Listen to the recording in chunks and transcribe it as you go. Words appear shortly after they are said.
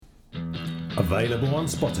Available on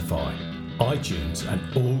Spotify, iTunes, and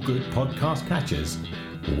all good podcast catchers.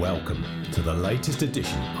 Welcome to the latest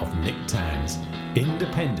edition of Nick Tan's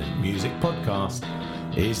independent music podcast,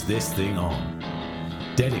 Is This Thing On?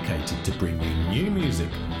 Dedicated to bring you new music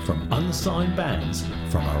from unsigned bands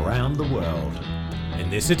from around the world.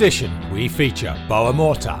 In this edition, we feature Boa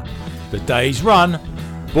Morta, The Day's Run,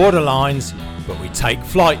 Borderlines, but we take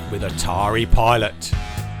flight with Atari Pilot.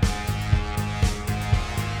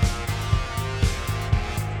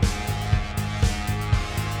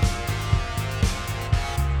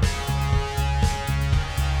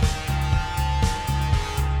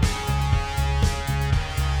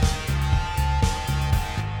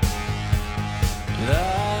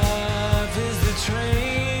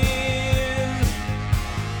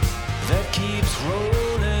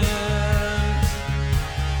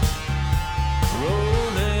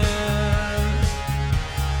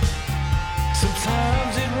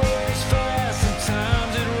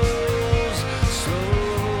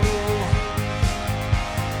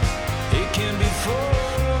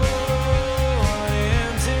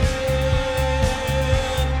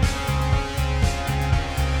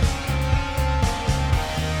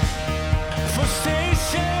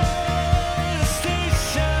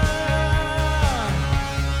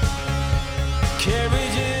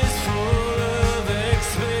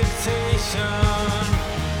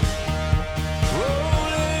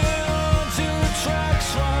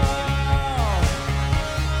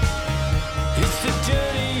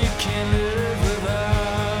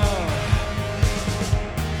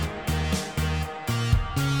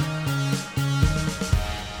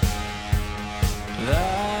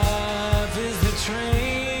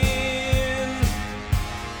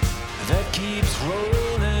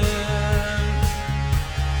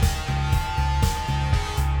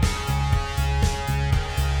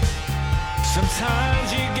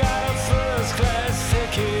 Sometimes you got a first class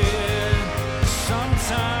ticket.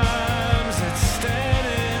 Sometimes it's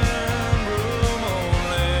standing room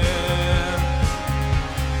only.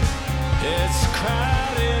 It's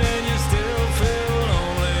crowded and you still feel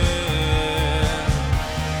lonely.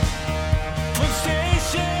 From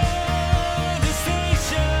station to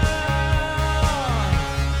station,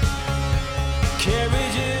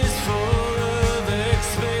 carriages full of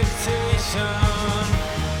expectation.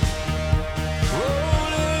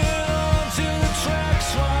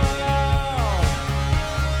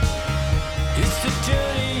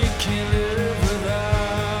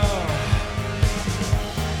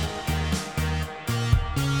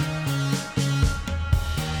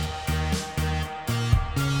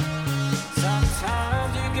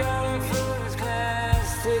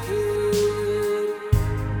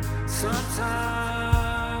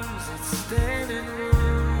 Sometimes it's standing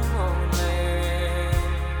room only.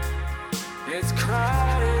 It's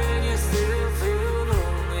crowded and you still feel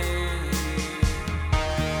lonely.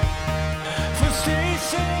 From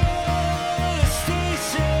station to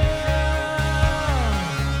station,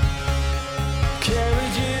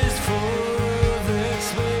 carriages full of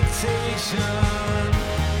expectation.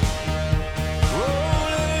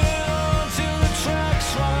 Rolling onto the tracks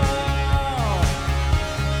wrong.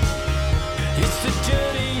 It's the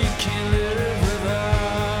journey you can't live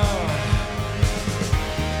without.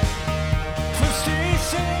 From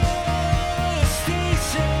station to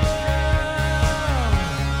station,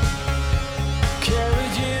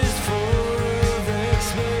 carriages full of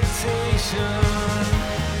expectation.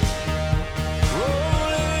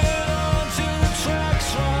 Rolling onto the tracks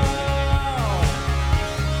wrong.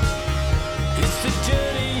 It's the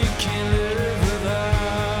journey you can't live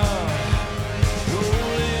without.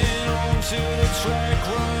 Rolling onto the track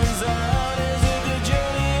runs out. Is it the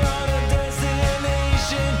journey or the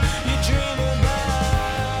destination you dream about?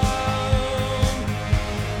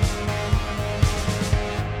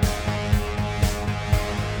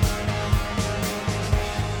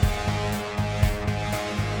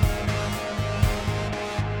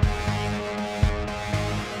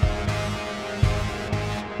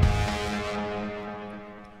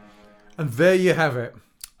 And there you have it.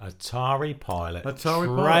 Atari Pilot,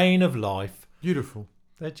 Atari Train of Life. Beautiful.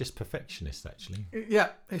 They're just perfectionists, actually. Yeah,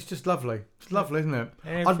 it's just lovely. It's lovely, isn't it?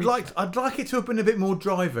 Every I'd like it to have been a bit more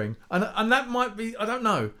driving, and that might be. I don't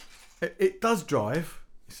know. It does drive.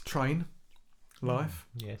 It's train life.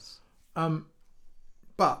 Yes.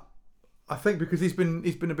 But I think because he's been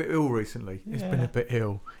a bit ill recently. He's been a bit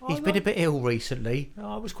ill. He's been a bit ill recently.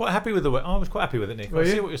 I was quite happy with it, Nick. Were I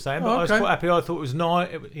see you? what you're saying, Oh, but I was okay. quite happy. I thought it was nice.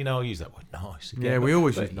 I'll use that word nice again. Yeah, we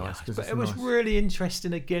always use but nice because but it's it was nice. really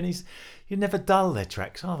interesting again. You're never dull, their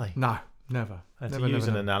tracks, are they? No, Never. And Never, to use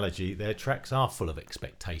never, an analogy, their tracks are full of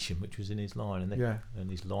expectation, which was in his line, and and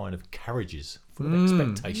his line of carriages full of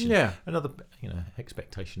expectation. Yeah. Another,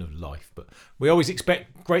 expectation of life. But we always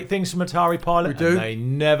expect great things from Atari Pilot, We do. and they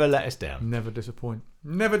never let us down. Never disappoint.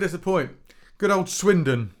 Never disappoint. Good old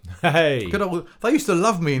Swindon. Hey, Good old. They used to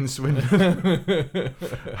love me in Swindon.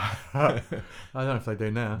 I don't know if they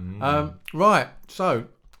do now. Right. So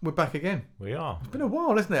we're back again. we are. It's been a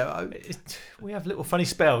while, isn't it? We have little funny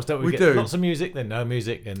spells, don't we? We get do. Lots of music, then no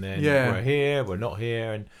music, and then Yeah. we're here, we're not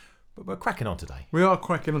here, but we're cracking on today. We are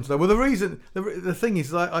cracking on today. Well, the thing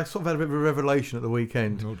is, like, I sort of had a bit of a revelation at the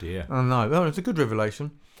weekend. Oh dear. I know. No, it's a good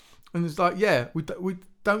revelation. And it's like, yeah, we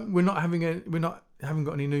haven't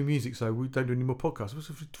got any new music, so we don't do any more podcasts,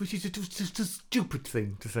 which is just a stupid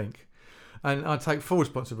thing to think. And I take full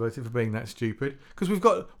responsibility for being that stupid, because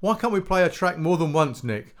why can't we play a track more than once,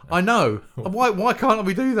 Nick? I know. Why can't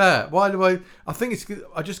we do that? Why do I think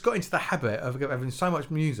I just got into the habit of having so much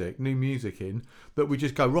new music in, that we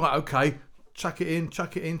just go, right, okay, chuck it in,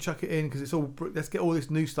 because it's all, let's get all this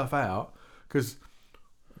new stuff out, because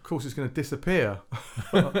of course it's going to disappear.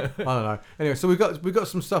 I don't know. Anyway, so we've got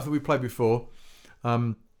some stuff that we played before,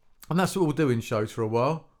 and that's what we'll do in shows for a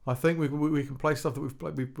while. I think we can play stuff that we've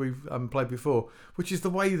played before, which is the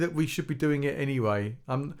way that we should be doing it anyway.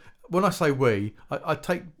 When I say we, I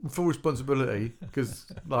take full responsibility, because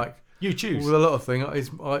like You choose. with a lot of things,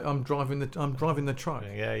 I'm driving the truck.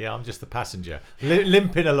 Yeah, I'm just the passenger,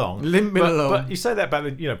 limping along. But you say that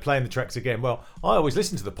about playing the tracks again. Well, I always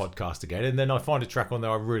listen to the podcast again, and then I find a track on there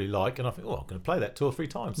I really like, and I think, I'm going to play that 2 or 3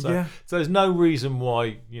 times. So there's no reason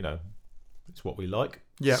why it's what we like.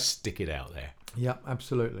 Yeah. Stick it out there. Yeah,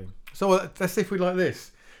 absolutely. So let's see if we like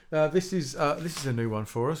this. This is a new one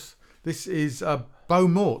for us. This is Beau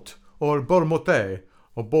Mort, or Bormorte,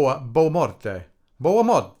 or Beau Morte. Boa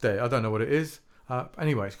Morte. I don't know what it is.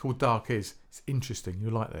 Anyway, it's called Dark Is. It's interesting.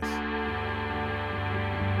 You'll like this.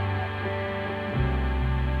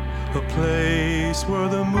 A place where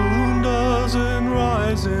the moon doesn't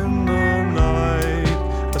rise in the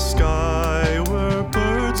night. A sky where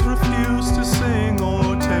birds refuse to sing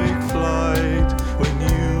or take flight. When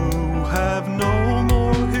you have no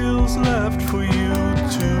more hills left for you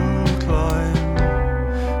to climb.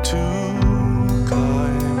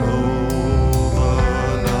 Oh,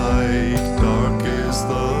 the night, dark is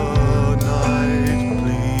the night.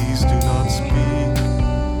 Please do not speak.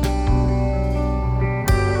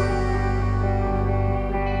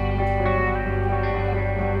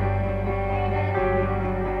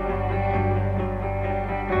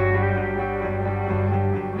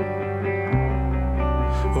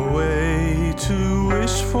 A way to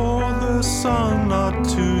wish for the sun not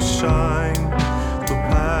to shine. The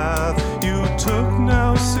path you took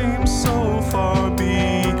now seems so far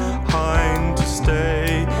behind. To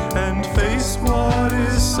stay and face what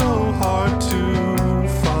is so hard to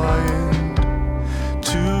find.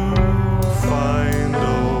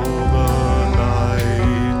 Oh, the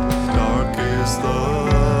night, dark is the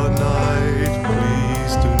night.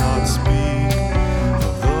 Please do not speak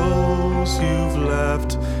of those you've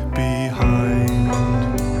left behind.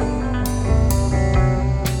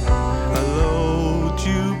 A load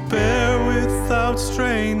you bear without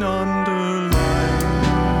strain, underline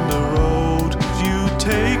the road you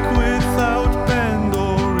take without bend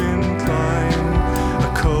or incline. A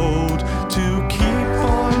code to keep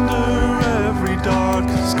under every dark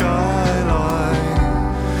skyline.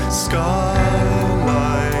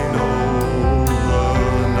 Oh, the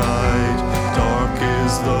night, dark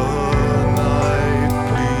is the night.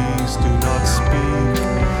 Please do not speak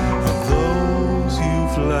of those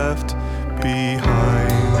you've left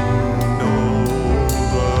behind. Oh,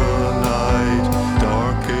 the night,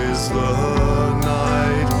 dark is the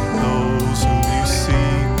night. Those whom you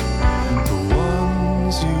seek, the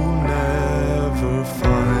ones you never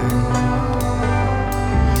find.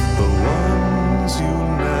 The ones you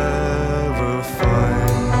never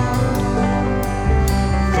find.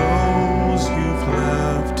 Those you've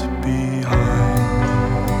left behind.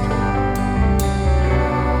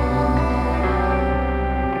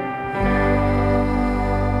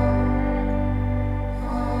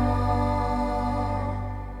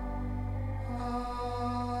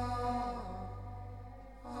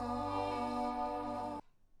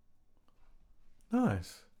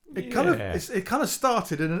 Nice. It Yeah. kind of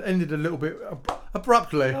started and ended a little bit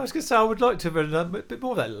abruptly. I was going to say, I would like to have a bit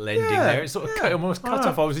more of that little ending Yeah, there. It sort of yeah, almost cut I know.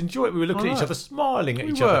 off. I was enjoying it. We were looking I at each know. other, smiling at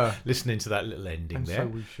We each other, were. listening to that little ending And there. so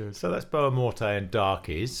we should. So that's Boa Morte and Dark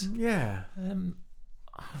Is. Yeah.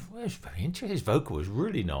 Well, it's very interesting. His vocal was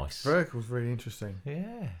really nice. Vocal's really interesting.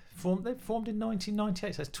 Yeah. They formed in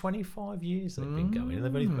 1998, so that's 25 years they've been going. And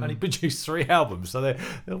they've only produced 3 albums, so they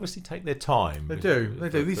obviously take their time. They do.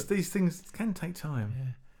 These things can take time. Yeah.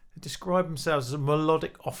 They describe themselves as a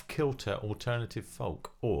melodic, off-kilter alternative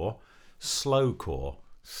folk or slowcore.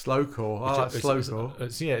 Slowcore. I like slowcore.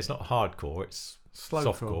 It's not hardcore. It's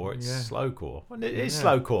softcore. It's slowcore. And it is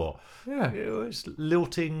slowcore. Yeah. It's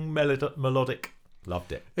lilting, melodic.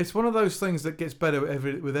 Loved it. It's one of those things that gets better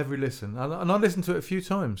with every listen. And I listened to it a few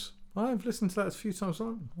times. I've listened to that a few times.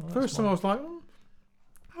 First time I was like,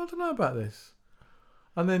 I don't know about this.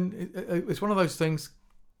 And then it's one of those things,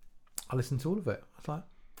 I listened to all of it. I was like,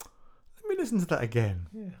 let me listen to that again.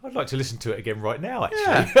 Yeah, I'd like to listen to it again right now,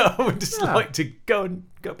 actually. Yeah. I would just like to go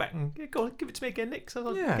back and go on, give it to me again, Nick, so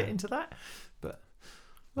I'll get into that. But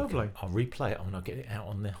lovely. I'll replay it when I get it out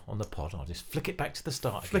on the pod. I'll just flick it back to the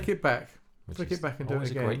start Flick it back. Flick it back and do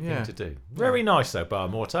it again. A great thing to do. Very nice though, Bar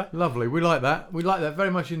Morto. Lovely. We like that. We like that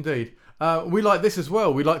very much indeed. We like this as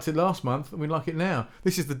well. We liked it last month and we like it now.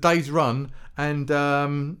 This is The Day's Run, and I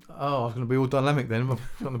was going to be all dynamic then. I've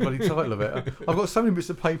got the bloody title of it. I've got so many bits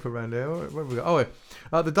of paper around here. Where have we got?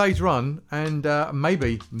 The Day's Run, and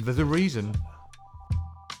maybe there's a reason.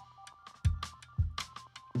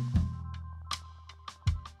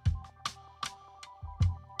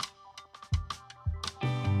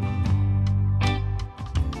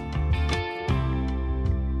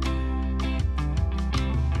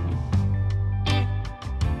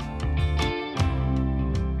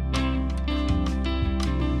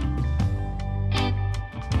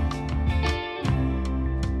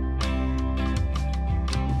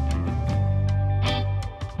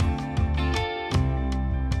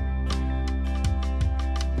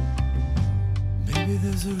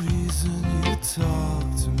 There's a reason you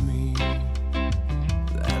talk to me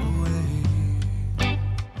that way.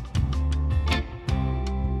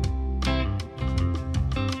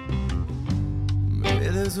 Maybe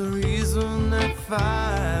there's a reason that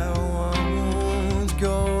fire won't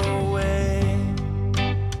go away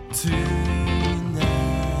tonight.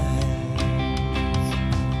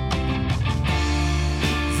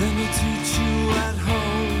 Then we teach you at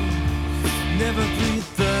home, never breathe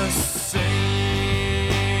the same.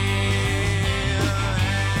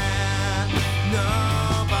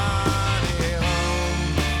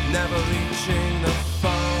 Reaching the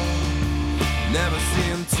phone, never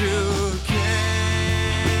seem to care.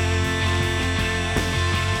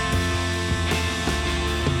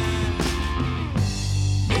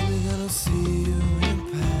 Maybe then I'll see you in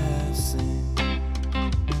passing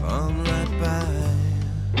on right by.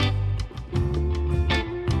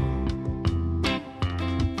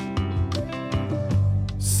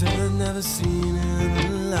 Said I've never seen in a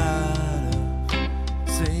lot of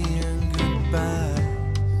saying goodbye.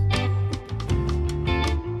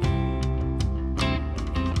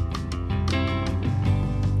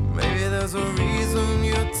 There's a reason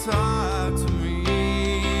you talk to me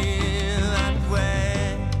that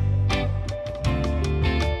way.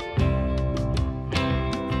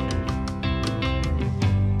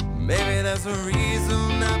 Maybe there's a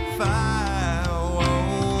reason that fire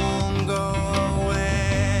won't go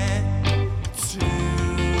away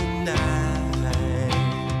tonight.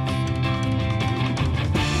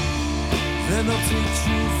 Then they'll teach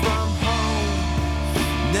you from home,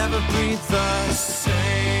 never breathe the same.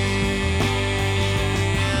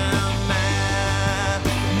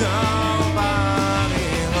 Nobody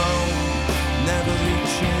home, never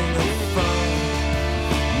reaching the phone,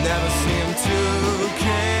 never seem to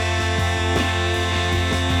care.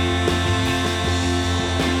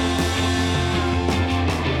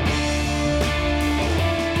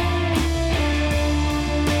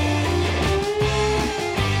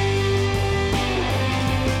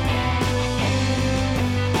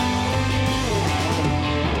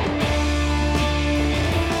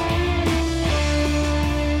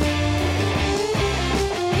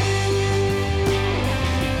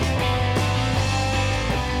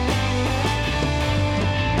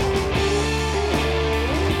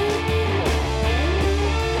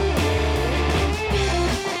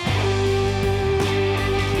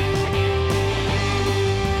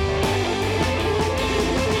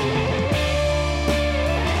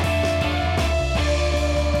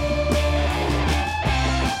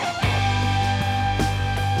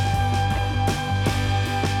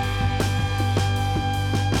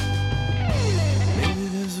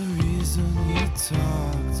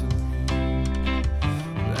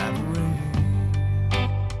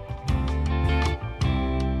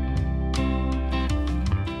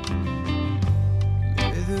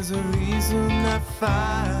 There's a reason that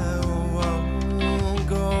fire won't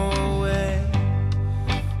go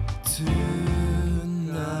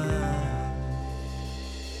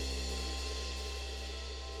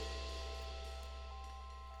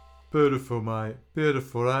Beautiful, mate.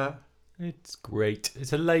 Beautiful, that. It's great.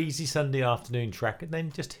 It's a lazy Sunday afternoon track, and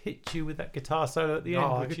then just hits you with that guitar solo at the end.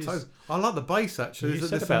 I like the bass, actually.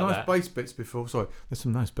 There's some nice bass bits before. Sorry, there's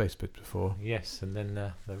some nice bass bits before. Yes, and then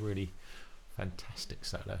the really fantastic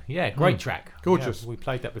solo. Yeah, great track. Gorgeous. Yeah, we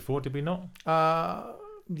played that before, did we not?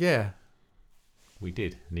 Yeah. We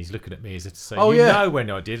did, and he's looking at me as if to say, "Oh, you yeah. know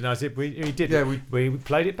when I did," and I said, "We did. Yeah, we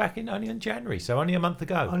played it back only in January, so only a month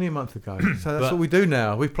ago." Only a month ago. So that's what we do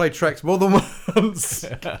now. We play tracks more than once.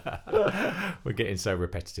 We're getting so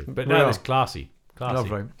repetitive, but no, it's classy.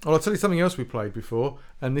 Lovely. Well, I'll tell you something else we played before,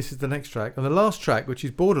 and this is the next track, and the last track, which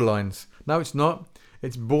is Borderlines. No, it's not.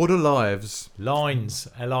 It's Border Lives. Lines,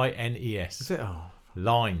 Lines. Is it? Oh.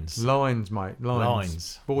 Lines, mate.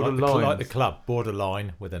 Lines. Border like Lines. Like the club,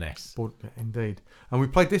 Borderline with an S. Indeed. And we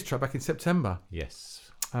played this track back in September. Yes.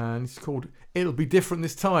 And it's called It'll Be Different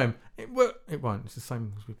This Time. It won't. It's the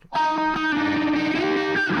same as we played.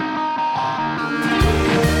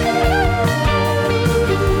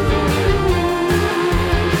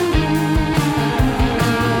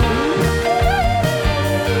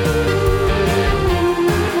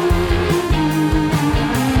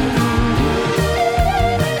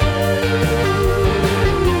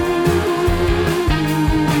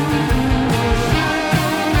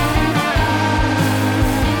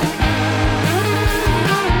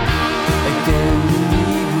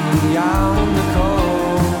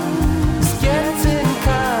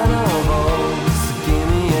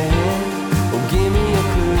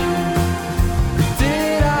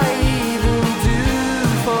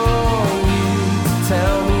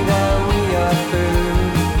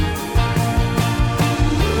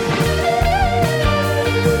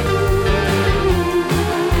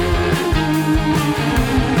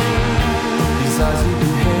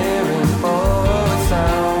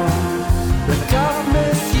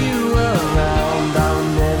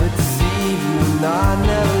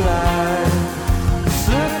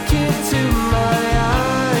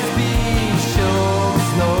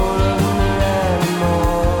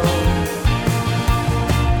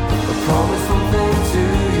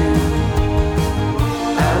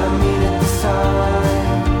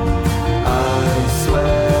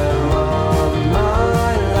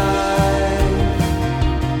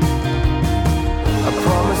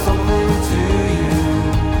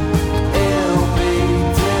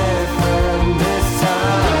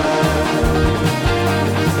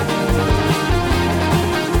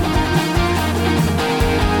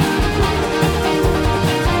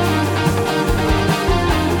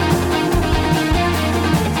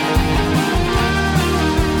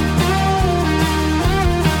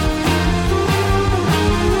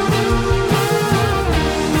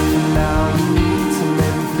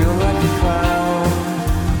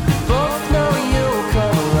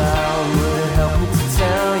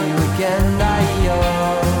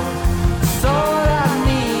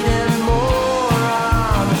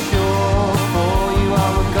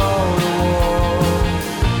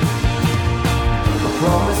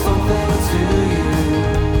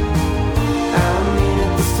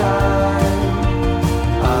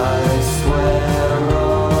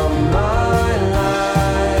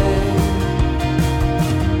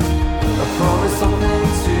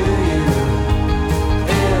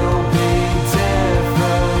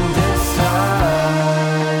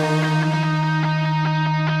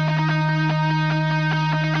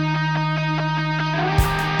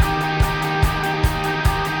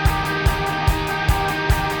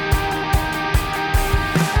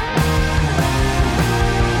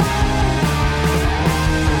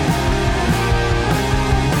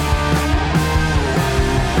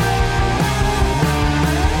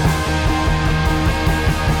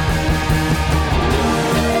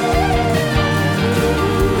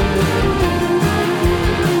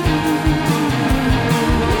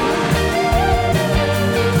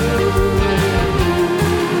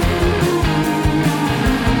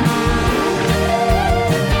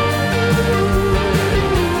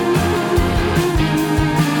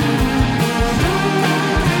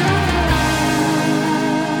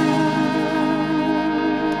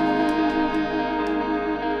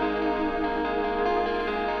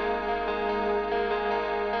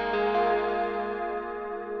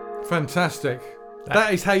 Fantastic.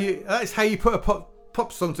 That is how you put a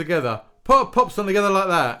pop song together. Put a pop song together like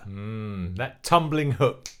that. That tumbling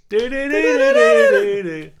hook.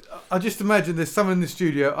 I just imagine there's someone in the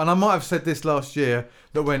studio, and I might have said this last year,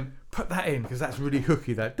 that went, put that in because that's really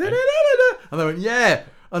hooky. That and they went, yeah.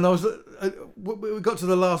 And I was, we got to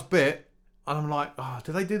the last bit, and I'm like, oh,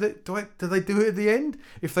 do they do that? Do they do it at the end?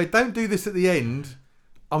 If they don't do this at the end,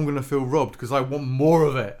 I'm gonna feel robbed because I want more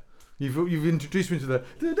of it. You've introduced me to the.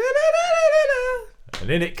 And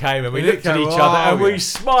in it came, and we looked at each other, and we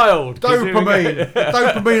smiled.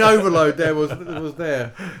 Dopamine overload. There was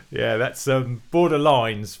there. Yeah, that's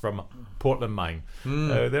Borderlines from Portland, Maine.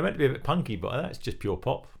 They're meant to be a bit punky, but that's just pure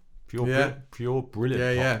pop. Pure brilliant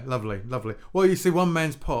pop. Yeah, lovely. Well, you see, one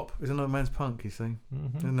man's pop is another man's punk, you see.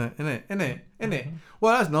 Isn't it?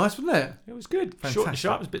 Well, that's nice, wasn't it? It was good. Fantastic. Short and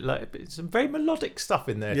sharp, was a bit late, but some very melodic stuff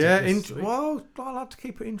in there. Yeah, well, I like to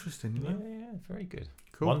keep it interesting. You know? Yeah, very good.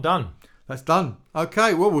 Cool. One done. That's done.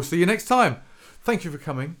 Okay, well, we'll see you next time. Thank you for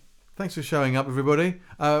coming. Thanks for showing up, everybody.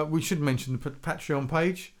 We should mention the Patreon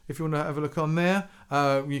page. If you want to have a look on there,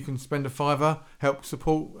 you can spend a $5, help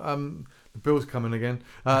support. The bill's coming again.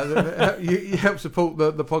 You help support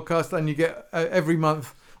the podcast, and you get every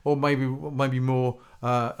month, or maybe more,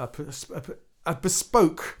 a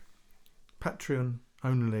bespoke Patreon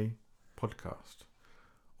only podcast,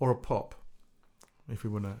 or a pop, if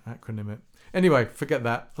you want to acronym it. Anyway, forget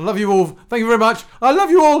that. I love you all. Thank you very much. I love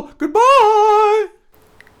you all. Goodbye.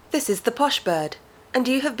 This is the Posh Bird, and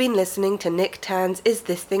you have been listening to Nick Tan's Is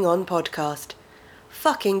This Thing On podcast.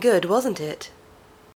 Fucking good, wasn't it?